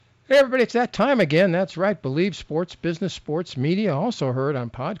Hey, everybody, it's that time again. That's right. Believe Sports Business Sports Media, also heard on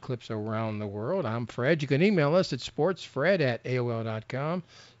pod clips around the world. I'm Fred. You can email us at sportsfred@aol.com,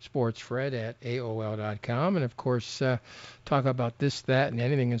 sportsfred@aol.com, and, of course, talk about this, that, and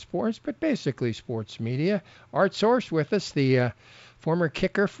anything in sports, but basically sports media. Art Source with us, the former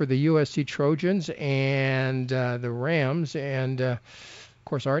kicker for the USC Trojans and the Rams, and of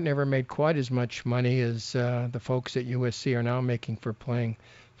course, Art never made quite as much money as the folks at USC are now making for playing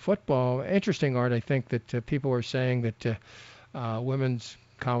football. Interesting, Art. I think that people are saying that women's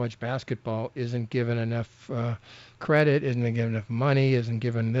college basketball isn't given enough credit, isn't given enough money, isn't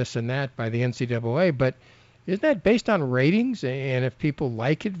given this and that by the NCAA. But isn't that based on ratings and if people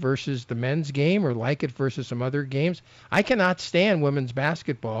like it versus the men's game or like it versus some other games? I cannot stand women's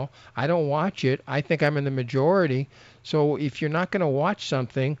basketball. I don't watch it. I think I'm in the majority. So if you're not going to watch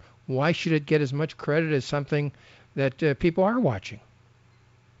something, why should it get as much credit as something that people are watching?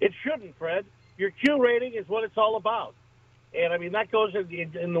 It shouldn't, Fred. Your Q rating is what it's all about. And, I mean, that goes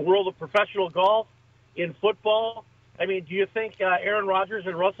in the world of professional golf, in football. I mean, do you think Aaron Rodgers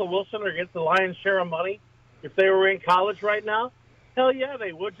and Russell Wilson are getting the lion's share of money if they were in college right now? Hell yeah,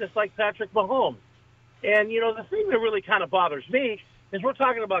 they would, just like Patrick Mahomes. And, you know, the thing that really kind of bothers me is we're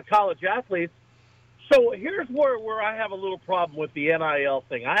talking about college athletes. So here's where I have a little problem with the NIL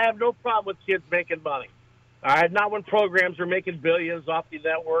thing. I have no problem with kids making money. All right, not when programs are making billions off the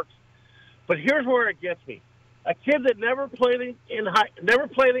networks. But here's where it gets me. A kid that never played in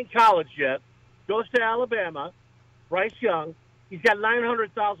college yet goes to Alabama, Bryce Young. He's got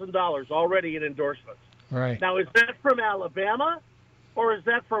 $900,000 already in endorsements. Right. Now, is that from Alabama, or is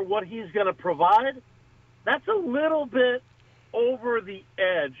that for what he's going to provide? That's a little bit over the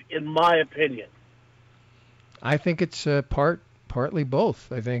edge, in my opinion. I think it's partly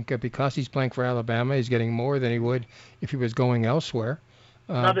both. I think because he's playing for Alabama, he's getting more than he would if he was going elsewhere.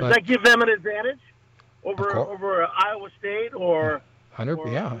 Now, does that give them an advantage over Iowa State or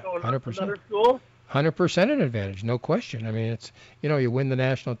 100%. Another school? 100% an advantage, no question. I mean, it's, you know, you win the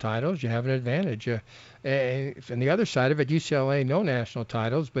national titles, you have an advantage. And the other side of it, UCLA, no national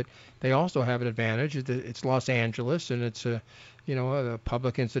titles, but they also have an advantage. It's Los Angeles, and it's a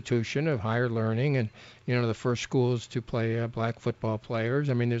public institution of higher learning, and, you know, the first schools to play black football players.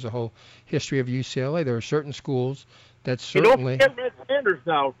 I mean, there's a whole history of UCLA. There are certain schools that certainly. You don't forget Red Sanders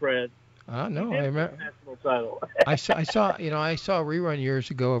now, Fred. No, I remember. National title. I saw a rerun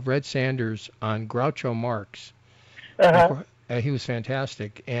years ago of Red Sanders on Groucho Marx. Uh-huh. He was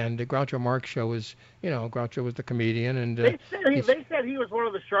fantastic, and the Groucho Marx show was, Groucho was the comedian, and they said he was one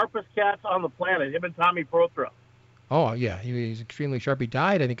of the sharpest cats on the planet. Him and Tommy Prothro. Oh yeah, he's extremely sharp. He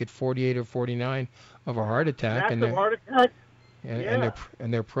died, I think, at 48 or 49 of a heart attack. Heart attack.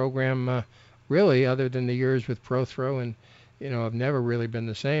 And their program, really, other than the years with Prothro and, have never really been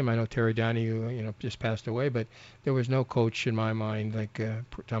the same. I know Terry Donahue, just passed away, but there was no coach in my mind like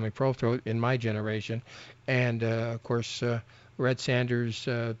Tommy Prothro in my generation. And, of course, Red Sanders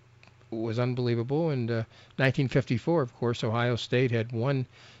was unbelievable. And 1954, of course, Ohio State had one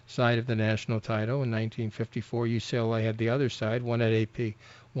side of the national title. In 1954, UCLA had the other side. One had AP,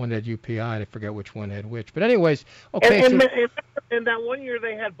 one had UPI. I forget which one had which. But anyways, okay. And that one year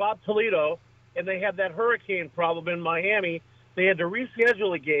they had Bob Toledo, and they had that hurricane problem in Miami. They had to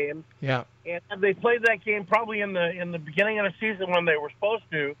reschedule a game. Yeah. And they played that game probably in the beginning of the season when they were supposed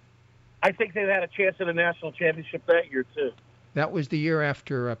to. I think they had a chance at a national championship that year too. That was the year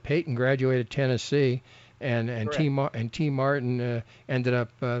after Peyton graduated Tennessee, and T. Martin ended up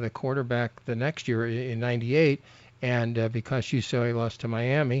the quarterback the next year in '98. And because UCLA lost to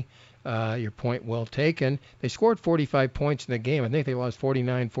Miami, your point well taken. They scored 45 points in the game. I think they lost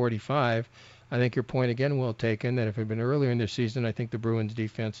 49-45. I think your point again well taken, that if it had been earlier in the season, I think the Bruins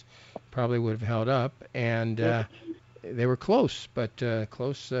defense probably would have held up. And they were close, but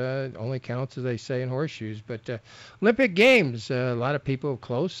close only counts, as they say in horseshoes. But Olympic Games, a lot of people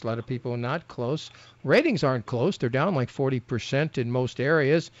close, a lot of people not close. Ratings aren't close. They're down like 40% in most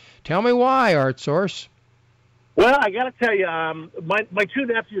areas. Tell me why, Art Source. Well, I got to tell you, my two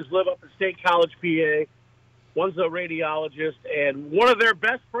nephews live up at State College, PA. One's a radiologist, and one of their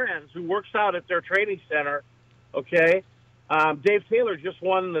best friends who works out at their training center, Dave Taylor just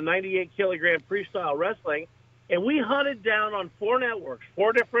won the 98-kilogram freestyle wrestling, and we hunted down on 4 networks,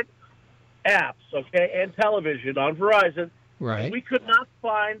 4 different apps, and television on Verizon. Right. And we could not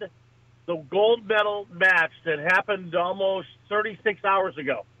find the gold medal match that happened almost 36 hours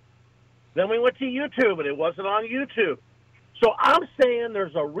ago. Then we went to YouTube, and it wasn't on YouTube. So I'm saying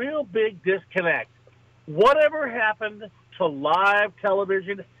there's a real big disconnect. Whatever happened to live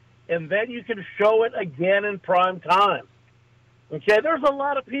television, and then you can show it again in prime time? Okay, there's a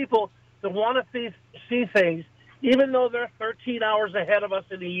lot of people that want to see things, even though they're 13 hours ahead of us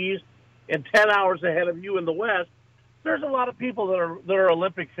in the East and 10 hours ahead of you in the West. There's a lot of people that are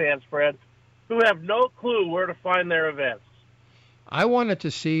Olympic fans, Fred, who have no clue where to find their events. I wanted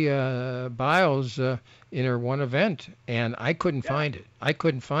to see Biles in her one event, and I couldn't find it. I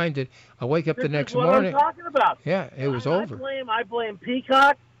couldn't find it. I wake up the next morning. This is what I'm talking about. Yeah, it was over. I blame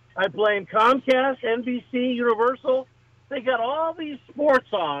Peacock. I blame Comcast, NBC, Universal. They got all these sports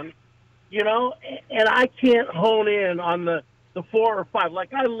on, and I can't hone in on the 4 or 5.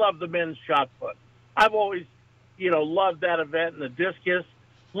 Like, I love the men's shot put. I've always, loved that event and the discus.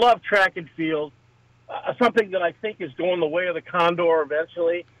 Love track and field. Something that I think is going the way of the Condor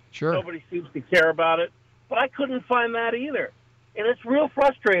eventually. Sure. Nobody seems to care about it. But I couldn't find that either. And it's real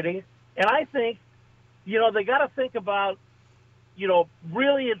frustrating. And I think, they got to think about,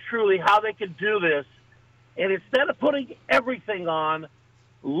 really and truly how they can do this. And instead of putting everything on,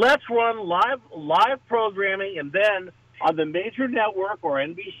 let's run live programming, and then on the major network or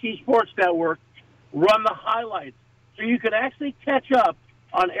NBC Sports Network, run the highlights. So you can actually catch up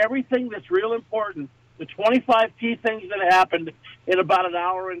on everything that's real important, the 25 key things that happened in about an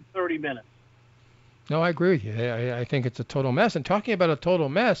hour and 30 minutes. No, I agree with you. I think it's a total mess. And talking about a total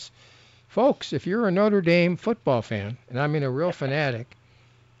mess, folks, if you're a Notre Dame football fan, and I mean a real fanatic,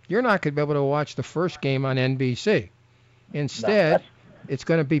 you're not going to be able to watch the first game on NBC. Instead, it's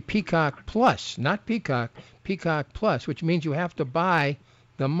going to be Peacock Plus, not Peacock, Peacock Plus, which means you have to buy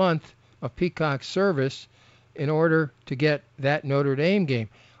the month of Peacock service in order to get that Notre Dame game.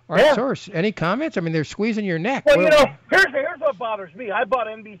 All right, Source, any comments? I mean, they're squeezing your neck. Well, here's what bothers me. I bought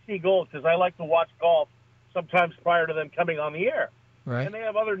NBC Gold because I like to watch golf sometimes prior to them coming on the air. Right. And they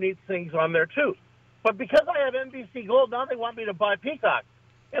have other neat things on there, too. But because I have NBC Gold, now they want me to buy Peacock.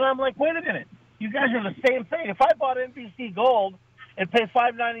 And I'm like, wait a minute. You guys are the same thing. If I bought NBC Gold and pay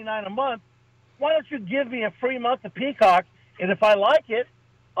 $5.99 a month, why don't you give me a free month of Peacock? And if I like it,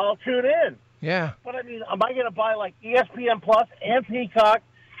 I'll tune in. Yeah. But, I mean, am I going to buy, like, ESPN Plus and Peacock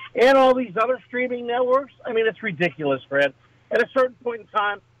and all these other streaming networks? I mean, it's ridiculous, Fred. At a certain point in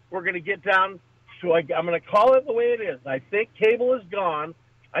time, we're going to get down to, I'm going to call it the way it is. I think cable is gone.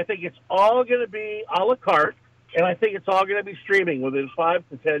 I think it's all going to be a la carte, and I think it's all going to be streaming within 5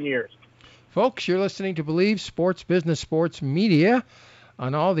 to 10 years. Folks, you're listening to Believe Sports Business Sports Media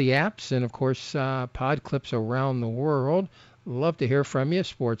on all the apps and, of course, pod clips around the world. Love to hear from you.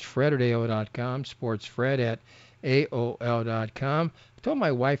 SportsFred at AOL.com, SportsFred at AOL.com. I told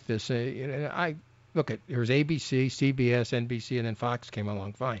my wife this. There was ABC, CBS, NBC, and then Fox came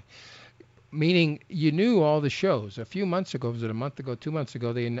along. Fine. Meaning you knew all the shows. A few months ago, was it a month ago, 2 months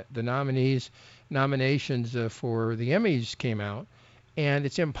ago, the nominations for the Emmys came out, and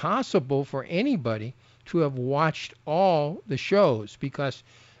it's impossible for anybody to have watched all the shows because,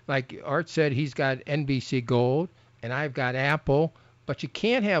 like Art said, he's got NBC Gold, and I've got Apple, but you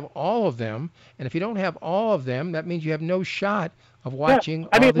can't have all of them. And if you don't have all of them, that means you have no shot of watching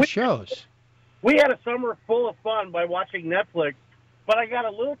all the shows. We had a summer full of fun by watching Netflix, but I got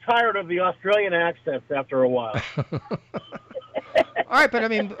a little tired of the Australian accents after a while. All right, but I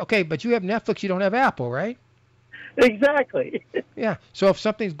mean, okay, but you have Netflix, you don't have Apple, right? Exactly. Yeah. So if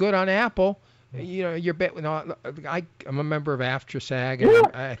something's good on Apple, you're I'm a member of AfterSAG,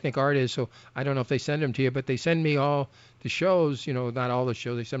 and I think Art is, so I don't know if they send them to you, but they send me all the shows, not all the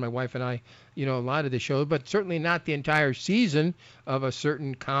shows. They send my wife and I, a lot of the shows, but certainly not the entire season of a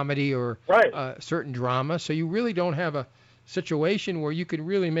certain comedy or a certain drama. So you really don't have a situation where you can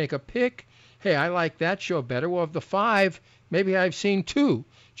really make a pick. Hey, I like that show better. Well, of the 5, maybe I've seen 2.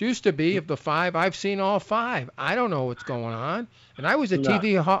 It used to be of the 5, I've seen all 5. I don't know what's going on. And I was a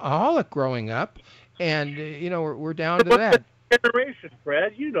TV-aholic growing up, and, we're down to that. Generation,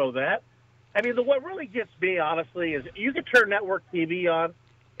 Fred, you know that. I mean, what really gets me, honestly, is you can turn network TV on,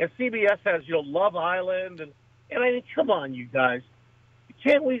 and CBS has, Love Island, and I mean, come on, you guys.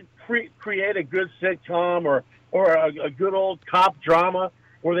 Can't we create a good sitcom or a good old cop drama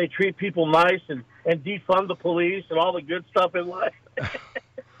where they treat people nice and defund the police and all the good stuff in life?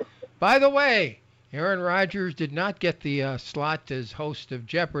 By the way, Aaron Rodgers did not get the slot as host of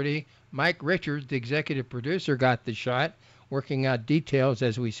Jeopardy. Mike Richards, the executive producer, got the shot, working out details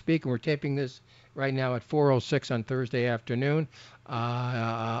as we speak. And we're taping this right now at 4:06 on Thursday afternoon,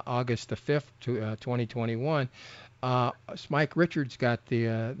 August the 5th, 2021. Mike Richards got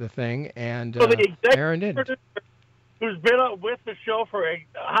the thing, and so the Aaron didn't. Who's been with the show for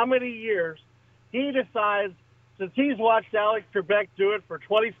how many years, he decides, since he's watched Alex Trebek do it for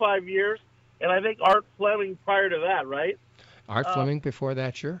 25 years, and I think Art Fleming prior to that, right? Art Fleming before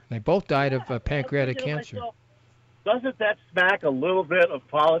that, sure. They both died of pancreatic cancer. doesn't that smack a little bit of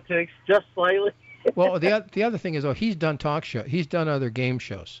politics, just slightly? Well, the other thing is, he's done talk show. He's done other game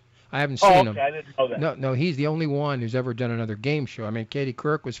shows. I haven't Oh, seen okay, him. I didn't know that. No, he's the only one who's ever done another game show. I mean, Katie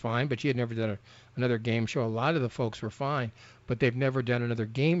Couric was fine, but she had never done another game show. A lot of the folks were fine, but they've never done another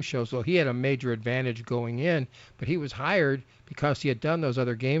game show. So he had a major advantage going in, but he was hired because he had done those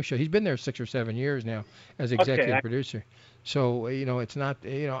other game shows. He's been there 6 or 7 years now as executive producer. So, it's not,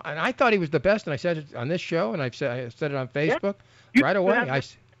 and I thought he was the best, and I said it on this show, and I said it on Facebook right away.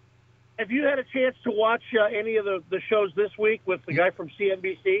 Have you had a chance to watch any of the shows this week with the guy from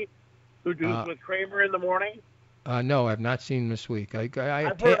CNBC who does with Kramer in the morning? No, I've not seen this week.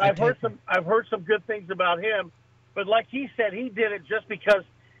 I've heard some good things about him, but like he said, he did it just because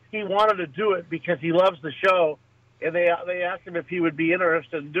he wanted to do it because he loves the show, and they asked him if he would be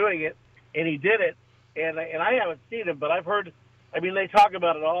interested in doing it, and he did it. And I haven't seen him, but I've heard. I mean, they talk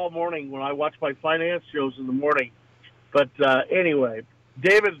about it all morning when I watch my finance shows in the morning. But anyway,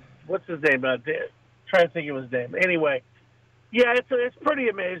 David. What's his name? Trying to think of his name. Anyway, yeah, it's pretty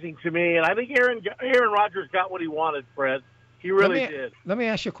amazing to me, and I think Aaron Rodgers got what he wanted, Fred. He really did. Let me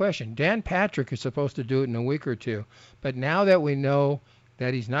ask you a question. Dan Patrick is supposed to do it in a week or two, but now that we know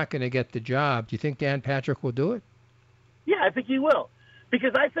that he's not going to get the job, do you think Dan Patrick will do it? Yeah, I think he will,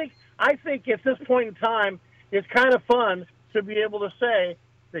 because I think at this point in time, it's kind of fun to be able to say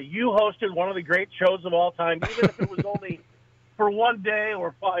that you hosted one of the great shows of all time, even if it was only for one day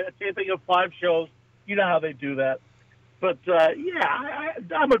or taping of 5 shows. You know how they do that. But,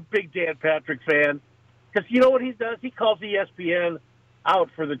 I'm a big Dan Patrick fan because you know what he does? He calls ESPN out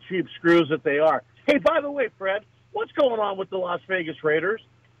for the cheap screws that they are. Hey, by the way, Fred, what's going on with the Las Vegas Raiders?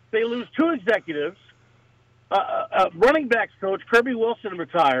 They lose 2 executives. Running backs coach Kirby Wilson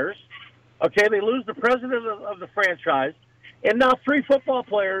retires. Okay, they lose the president of the franchise. And now 3 football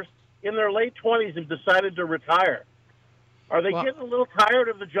players in their late 20s have decided to retire. Are they getting a little tired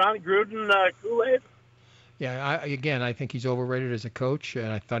of the John Gruden Kool-Aid? Yeah, I think he's overrated as a coach,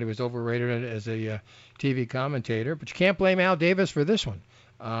 and I thought he was overrated as a TV commentator. But you can't blame Al Davis for this one.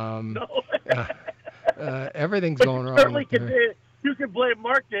 No. Everything's going wrong. You can blame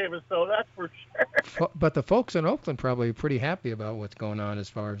Mark Davis, though, that's for sure. But the folks in Oakland probably are pretty happy about what's going on as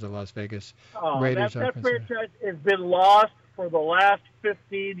far as the Las Vegas Raiders are concerned. That franchise has been lost for the last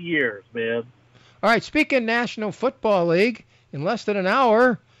 15 years, man. All right, speaking National Football League, in less than an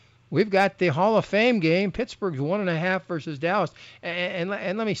hour, we've got the Hall of Fame game. Pittsburgh's 1.5 versus Dallas. And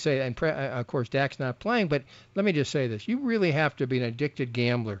let me say, and of course Dak's not playing, but let me just say this. You really have to be an addicted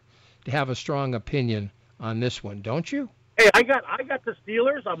gambler to have a strong opinion on this one, don't you? Hey, I got the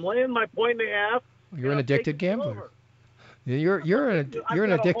Steelers. I'm laying my 1.5. You're an addicted gambler. You're an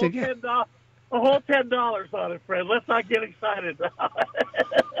addicted gambler. A whole $10 on it, Fred. Let's not get excited.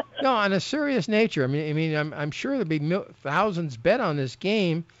 No, on a serious nature. I mean, I'm sure there'll be thousands bet on this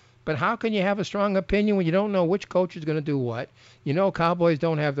game, but how can you have a strong opinion when you don't know which coach is going to do what? You know, Cowboys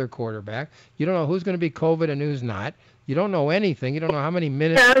don't have their quarterback. You don't know who's going to be COVID and who's not. You don't know anything. You don't know how many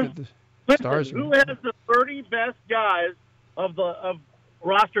minutes the Stars. Who has the 30 best guys of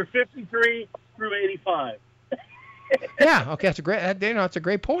roster 53 through 85? Yeah, okay, that's a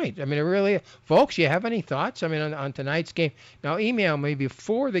great point. I mean, it really, folks, you have any thoughts? I mean, on tonight's game. Now, email me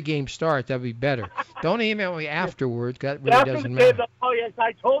before the game starts. That'd be better. Don't email me afterwards. That really doesn't matter. Oh yes,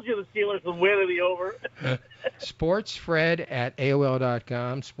 I told you the Steelers would win in the over.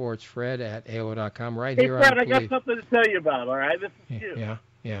 SportsFred@AOL.com. SportsFred@AOL.com. Right hey, here Fred, on I got something to tell you about. All right, this is you.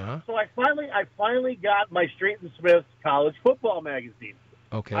 Yeah. So I finally got my Street and Smith college football magazine.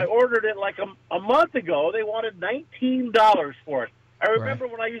 Okay. I ordered it like a month ago. They wanted $19 for it. I remember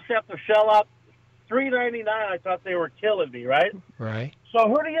when I used to have to shell out $3.99. I thought they were killing me, right? Right. So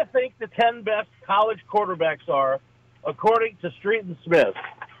who do you think the 10 best college quarterbacks are, according to Street and Smith?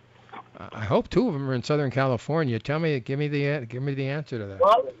 I hope 2 of them are in Southern California. Give me the answer to that.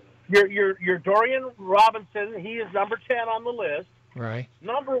 Well, your Dorian Robinson. He is number 10 on the list. Right.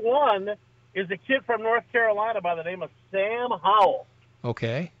 Number 1 is a kid from North Carolina by the name of Sam Howell.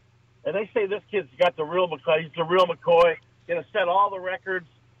 Okay. And they say this kid's got the real McCoy. He's the real McCoy. Going to set all the records.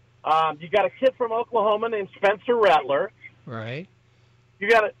 You got a kid from Oklahoma named Spencer Rattler. Right. You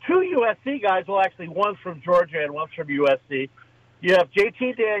got 2 USC guys. Well, actually, one's from Georgia and one's from USC. You have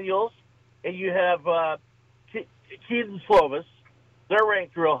J.T. Daniels and you have Keaton Slovis. They're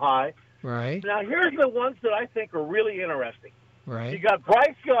ranked real high. Right. Now, here's the ones that I think are really interesting. Right. You got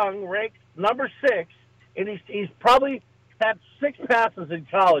Bryce Young ranked number 6, and he's probably had 6 passes in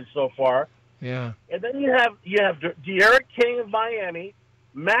college so far. Yeah. And then you have De'Aaron King of Miami,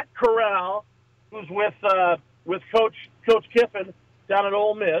 Matt Corral, who's with Coach Kiffin down at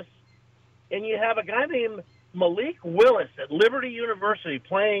Ole Miss, and you have a guy named Malik Willis at Liberty University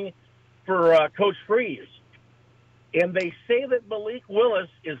playing for Coach Freeze. And they say that Malik Willis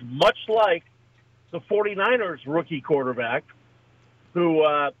is much like the 49ers rookie quarterback who's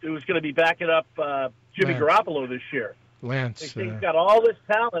going to be backing up Jimmy Garoppolo this year. Lance. They say he's got all this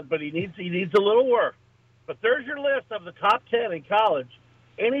talent, but he needs a little work. But there's your list of the top 10 in college.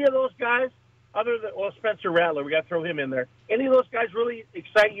 Any of those guys, other than, Spencer Rattler, we got to throw him in there. Any of those guys really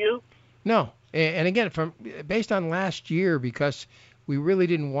excite you? No. And again, based on last year, because we really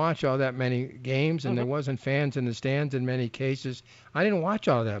didn't watch all that many games, and there wasn't fans in the stands in many cases. I didn't watch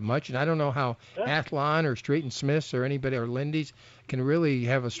all that much, and I don't know how Athlon or Straight & Smiths or anybody or Lindy's can really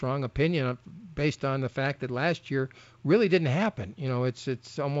have a strong opinion based on the fact that last year really didn't happen. You know,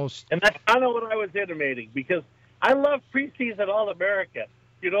 it's almost. And that's kind of what I was intimating, because I love preseason All-America.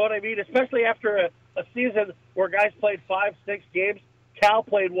 You know what I mean? Especially after a season where guys played 5-6 games. Cal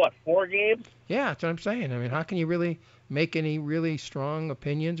played, 4 games? Yeah, that's what I'm saying. I mean, how can you really make any really strong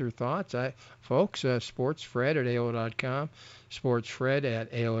opinions or thoughts? Folks, SportsFred at AOL.com, SportsFred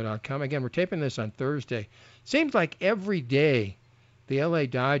at AOL.com. Again, we're taping this on Thursday. Seems like every day the LA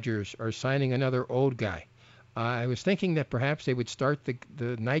Dodgers are signing another old guy. I was thinking that perhaps they would start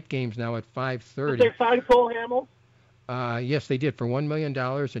the night games now at 5:30. Did they sign Cole Hamels? Yes, they did, for $1 million and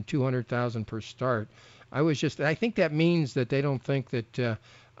 $200,000 per start. I think that means that they don't think that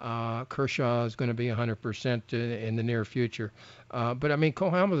Kershaw is going to be 100% in the near future. But, I mean,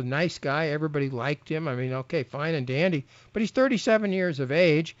 Cole Hamels is a nice guy. Everybody liked him. I mean, okay, fine and dandy. But he's 37 years of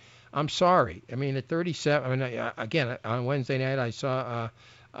age. I'm sorry. I mean, at 37, again, on Wednesday night I saw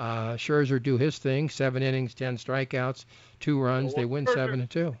Scherzer do his thing, 7 innings, 10 strikeouts, 2 runs. They win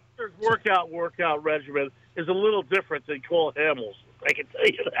 7-2. Scherzer's workout regimen is a little different than Cole Hamels. I can tell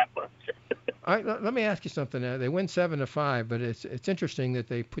you that much. All right, let me ask you something. They win 7-5, but it's interesting that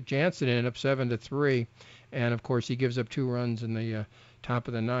they put Jansen in up 7-3, and of course he gives up 2 runs in the top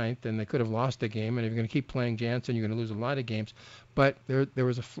of the ninth, and they could have lost the game. And if you're going to keep playing Jansen, you're going to lose a lot of games. But there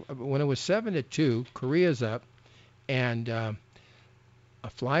was when it was 7-2, Korea's up, and a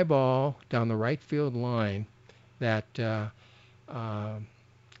fly ball down the right field line that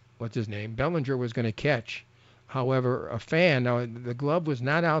what's his name, Bellinger was going to catch. However, a fan, now the glove was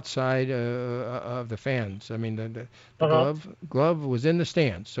not outside of the fans. I mean, the glove was in the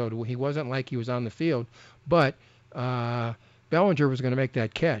stands, so he wasn't like he was on the field. But Bellinger was going to make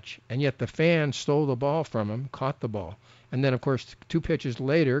that catch, and yet the fan stole the ball from him, caught the ball. And then, of course, 2 pitches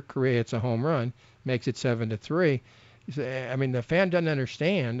later, Correa hits a home run, makes it 7-3. I mean, the fan doesn't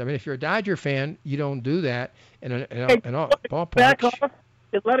understand. I mean, if you're a Dodger fan, you don't do that in a ballpark. Back off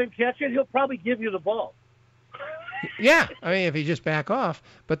and let him catch it. He'll probably give you the ball. Yeah, I mean, if he just back off.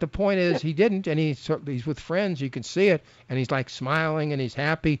 But the point is, he didn't, and he's with friends. You can see it, and he's like smiling and he's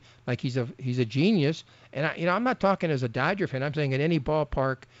happy, like he's a genius. And I'm not talking as a Dodger fan. I'm saying at any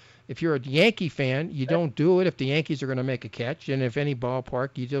ballpark, if you're a Yankee fan, you don't do it if the Yankees are going to make a catch, and if any ballpark,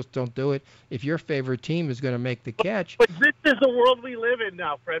 you just don't do it if your favorite team is going to make the catch. But this is the world we live in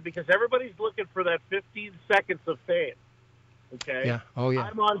now, Fred, because everybody's looking for that 15 seconds of fame. Okay. Yeah. Oh yeah.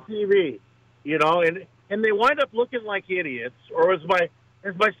 I'm on TV, and they wind up looking like idiots, or as my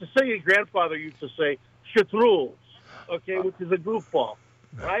Sicilian grandfather used to say, "Shatruls," okay, which is a goofball,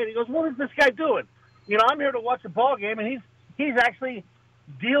 right? He goes, "What is this guy doing?" I'm here to watch a ball game, and he's actually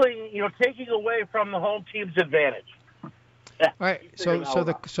dealing, taking away from the home team's advantage. All right. So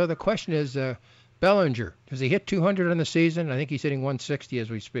the question is, Bellinger, does he hit 200 in the season? I think he's hitting 160 as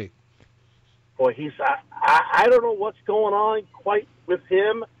we speak. Boy, I don't know what's going on quite with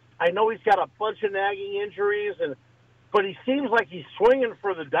him. I know he's got a bunch of nagging injuries, but he seems like he's swinging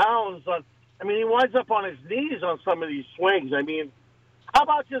for the downs. He winds up on his knees on some of these swings. I mean, how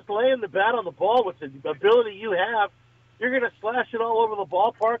about just laying the bat on the ball with the ability you have? You're going to slash it all over the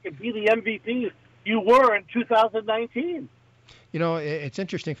ballpark and be the MVP you were in 2019. It's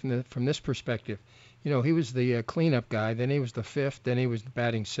interesting from this perspective. He was the cleanup guy, then he was the 5th, then he was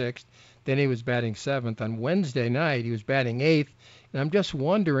batting 6th, then he was batting 7th. On Wednesday night, he was batting 8th, and I'm just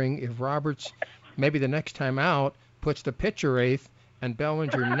wondering if Roberts, maybe the next time out, puts the pitcher 8th and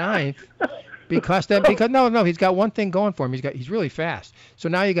Bellinger 9th, because he's got one thing going for him. He's really fast. So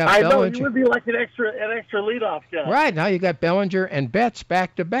now you got Bellinger. I know, he would be like an extra leadoff guy. Right, now you got Bellinger and Betts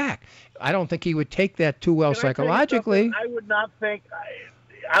back to back. I don't think he would take that too well psychologically. I would not think.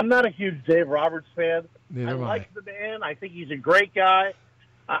 I'm not a huge Dave Roberts fan. Neither I like the man. I think he's a great guy.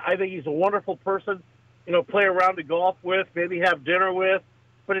 I think he's a wonderful person, play around to golf with, maybe have dinner with.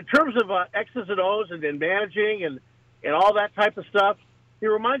 But in terms of X's and O's and managing and all that type of stuff, he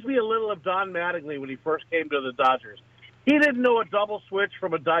reminds me a little of Don Mattingly when he first came to the Dodgers. He didn't know a double switch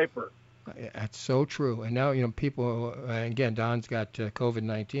from a diaper. That's so true. And now, people, again, Don's got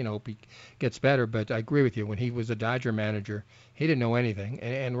COVID-19. I hope he gets better. But I agree with you. When he was a Dodger manager, he didn't know anything.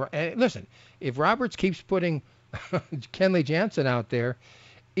 And listen, if Roberts keeps putting Kenley Jansen out there,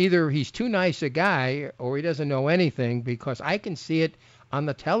 either he's too nice a guy or he doesn't know anything, because I can see it on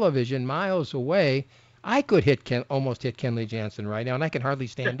the television miles away. I could almost hit Kenley Jansen right now, and I can hardly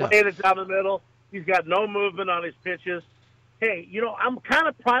stand up. Hit it down the middle. He's got no movement on his pitches. Hey, I'm kind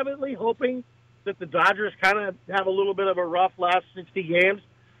of privately hoping that the Dodgers kind of have a little bit of a rough last 60 games,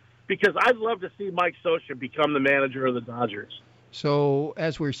 because I'd love to see Mike Scioscia become the manager of the Dodgers. So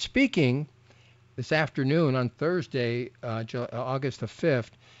as we're speaking this afternoon on Thursday, August the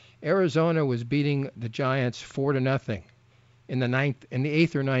 5th, Arizona was beating the Giants 4-0 in the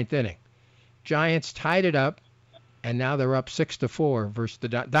 8th or 9th inning. Giants tied it up, and now they're up 6-4 versus the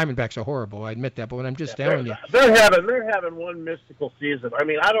Diamondbacks. Are horrible, I admit that, but I'm just telling you, they're having one mystical season. I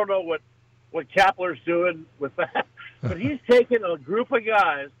mean, I don't know what Kapler's doing with that, but he's taken a group of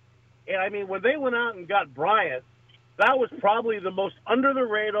guys, and I mean, when they went out and got Bryant, that was probably the most under the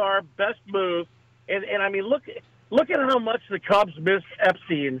radar, best move. And I mean, look at how much the Cubs missed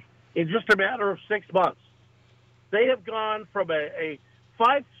Epstein in just a matter of 6 months. They have gone from a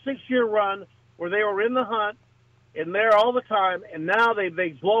 5-6 year run where they were in the hunt and there all the time, and now they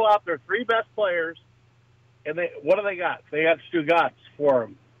blow out their 3 best players. And what do they got? They got Stugatz for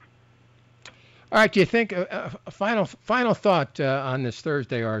them. All right, do you think a final thought on this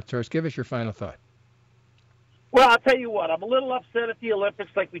Thursday, Arthur? Give us your final thought. Well, I'll tell you what. I'm a little upset at the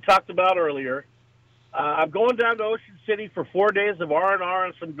Olympics, like we talked about earlier. I'm going down to Ocean City for 4 days of R&R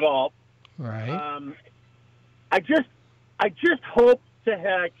and some golf. Right. I just hope to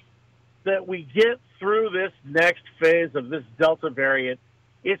heck that we get through this next phase of this Delta variant.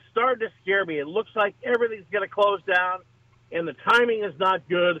 It's starting to scare me. It looks like everything's going to close down, and the timing is not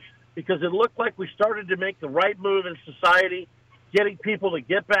good, because it looked like we started to make the right move in society, getting people to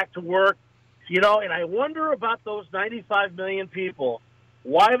get back to work. And I wonder about those 95 million people,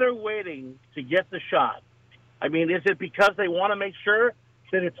 why they're waiting to get the shot. I mean, is it because they want to make sure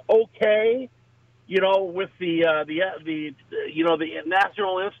that it's okay, with the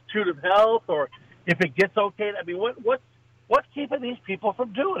National Institute of Health, or if it gets okay? I mean, what's keeping these people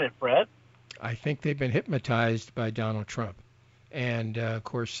from doing it, Fred? I think they've been hypnotized by Donald Trump. And, of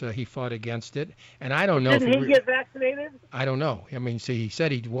course, he fought against it. And I don't know Didn't he get vaccinated? I don't know. I mean, see, he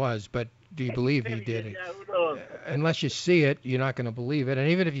said he was, but do you believe he did it? Yeah, who knows? Unless you see it, you're not going to believe it. And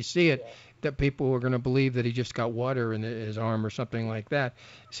even if you see it, that people are going to believe that he just got water in his arm or something like that.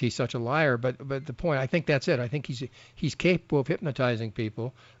 He's such a liar. But the point, I think that's it. I think he's capable of hypnotizing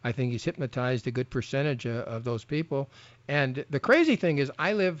people. I think he's hypnotized a good percentage of those people. And the crazy thing is,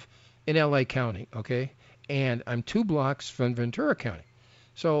 I live in L.A. County, okay? And I'm 2 blocks from Ventura County.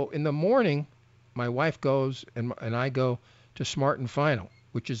 So in the morning, my wife goes and I go to Smart and Final,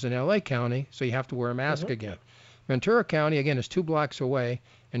 which is in L.A. County, so you have to wear a mask again. Ventura County, again, is 2 blocks away,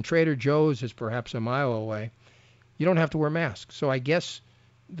 and Trader Joe's is perhaps a mile away. You don't have to wear masks. So I guess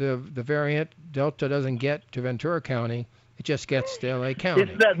the variant Delta doesn't get to Ventura County. It just gets to L.A. County.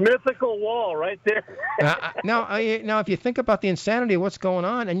 It's that mythical wall right there. Now, if you think about the insanity of what's going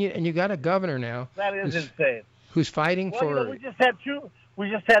on, and you got a governor now that is insane, who's fighting for. We just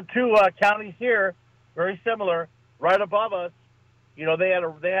had two counties here, very similar, right above us. They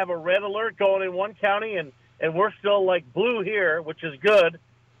have a red alert going in one county, and we're still like blue here, which is good.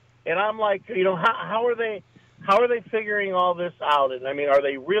 And I'm like, how are they figuring all this out? And I mean, are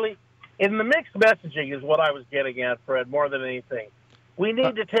they really? And the mixed messaging is what I was getting at, Fred, more than anything. We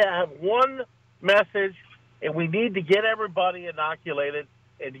need to have one message, and we need to get everybody inoculated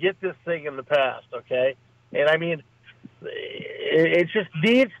and get this thing in the past, okay? And, I mean, it just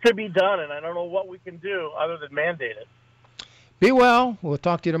needs to be done, and I don't know what we can do other than mandate it. Be well. We'll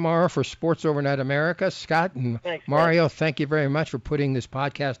talk to you tomorrow for Sports Overnight America. Scott and Thanks, Mario, thank you very much for putting this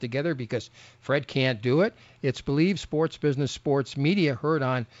podcast together, because Fred can't do it. It's Believe Sports Business Sports Media, heard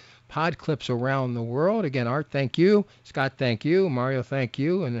on pod clips around the world. Again, Art, thank you. Scott, thank you. Mario, thank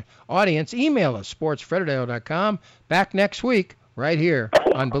you. And audience, email us, sportsfredadio.com. Back next week, right here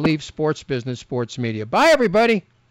on Believe Sports Business Sports Media. Bye, everybody.